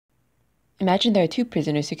Imagine there are two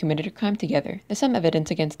prisoners who committed a crime together. There's some evidence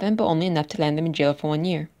against them, but only enough to land them in jail for 1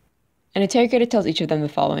 year. An interrogator tells each of them the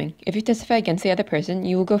following. If you testify against the other person,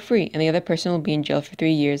 you will go free, and the other person will be in jail for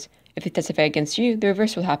 3 years. If they testify against you, the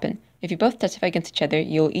reverse will happen. If you both testify against each other,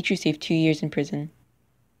 you will each receive 2 years in prison.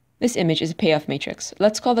 This image is a payoff matrix.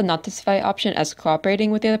 Let's call the not testify option as cooperating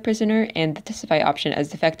with the other prisoner, and the testify option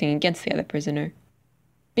as defecting against the other prisoner.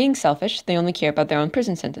 Being selfish, they only care about their own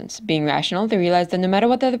prison sentence. Being rational, they realize that no matter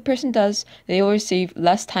what the other person does, they will receive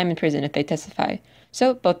less time in prison if they testify.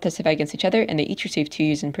 So, both testify against each other, and they each receive 2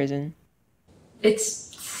 years in prison. It's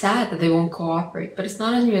sad that they won't cooperate, but it's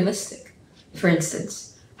not unrealistic. For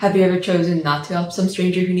instance, have you ever chosen not to help some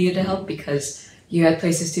stranger who needed help because you had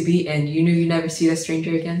places to be and you knew you'd never see that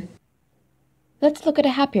stranger again? Let's look at a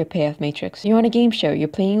happier payoff matrix. You're on a game show, you're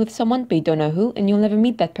playing with someone, but you don't know who, and you'll never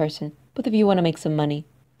meet that person. Both of you want to make some money.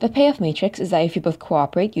 The payoff matrix is that if you both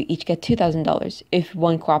cooperate, you each get $2,000. If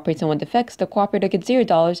one cooperates and one defects, the cooperator gets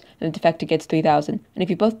 $0 and the defector gets $3,000. And if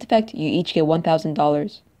you both defect, you each get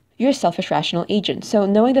 $1,000. You're a selfish, rational agent, so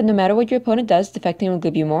knowing that no matter what your opponent does, defecting will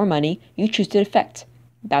give you more money, you choose to defect.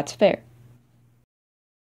 That's fair.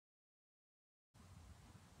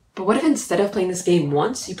 But what if instead of playing this game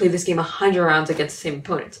once, you play this game 100 rounds against the same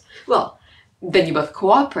opponent? Well, then you both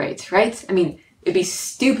cooperate, right? I mean, it'd be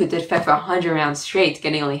stupid to defect for 100 rounds straight,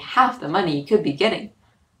 getting only half the money you could be getting.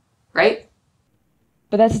 Right?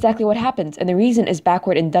 But that's exactly what happens, and the reason is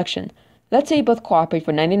backward induction. Let's say you both cooperate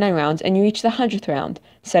for 99 rounds and you reach the 100th round.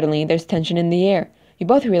 Suddenly, there's tension in the air. You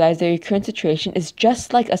both realize that your current situation is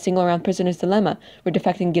just like a single-round prisoner's dilemma, where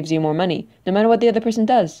defecting gives you more money, no matter what the other person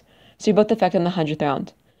does. So you both defect on the 100th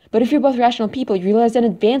round. But if you're both rational people, you realize in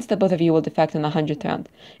advance that both of you will defect in the 100th round.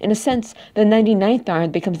 In a sense, the 99th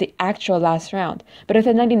round becomes the actual last round. But if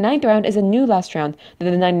the 99th round is a new last round,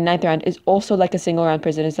 then the 99th round is also like a single-round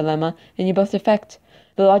prisoner's dilemma, and you both defect.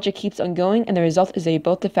 The logic keeps on going, and the result is that you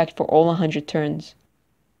both defect for all 100 turns.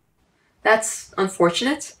 That's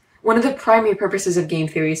unfortunate. One of the primary purposes of game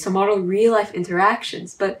theory is to model real-life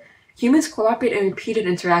interactions, but humans cooperate in repeated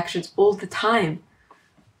interactions all the time.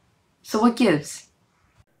 So what gives?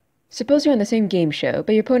 Suppose you're on the same game show,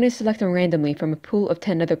 but your opponent is selected randomly from a pool of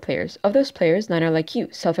 10 other players. Of those players, 9 are like you,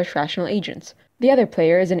 selfish, rational agents. The other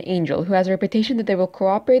player is an angel who has a reputation that they will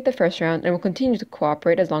cooperate the first round and will continue to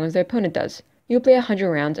cooperate as long as their opponent does. You'll play 100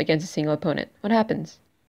 rounds against a single opponent. What happens?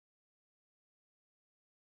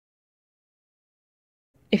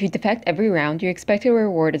 If you defect every round, your expected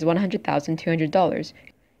reward is $100,200.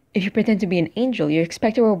 If you pretend to be an angel, your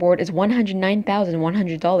expected reward is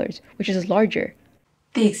 $109,100, which is larger.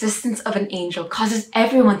 The existence of an angel causes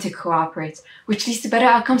everyone to cooperate, which leads to better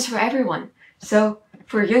outcomes for everyone. So,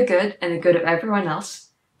 for your good and the good of everyone else,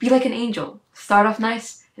 be like an angel. Start off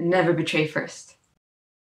nice and never betray first.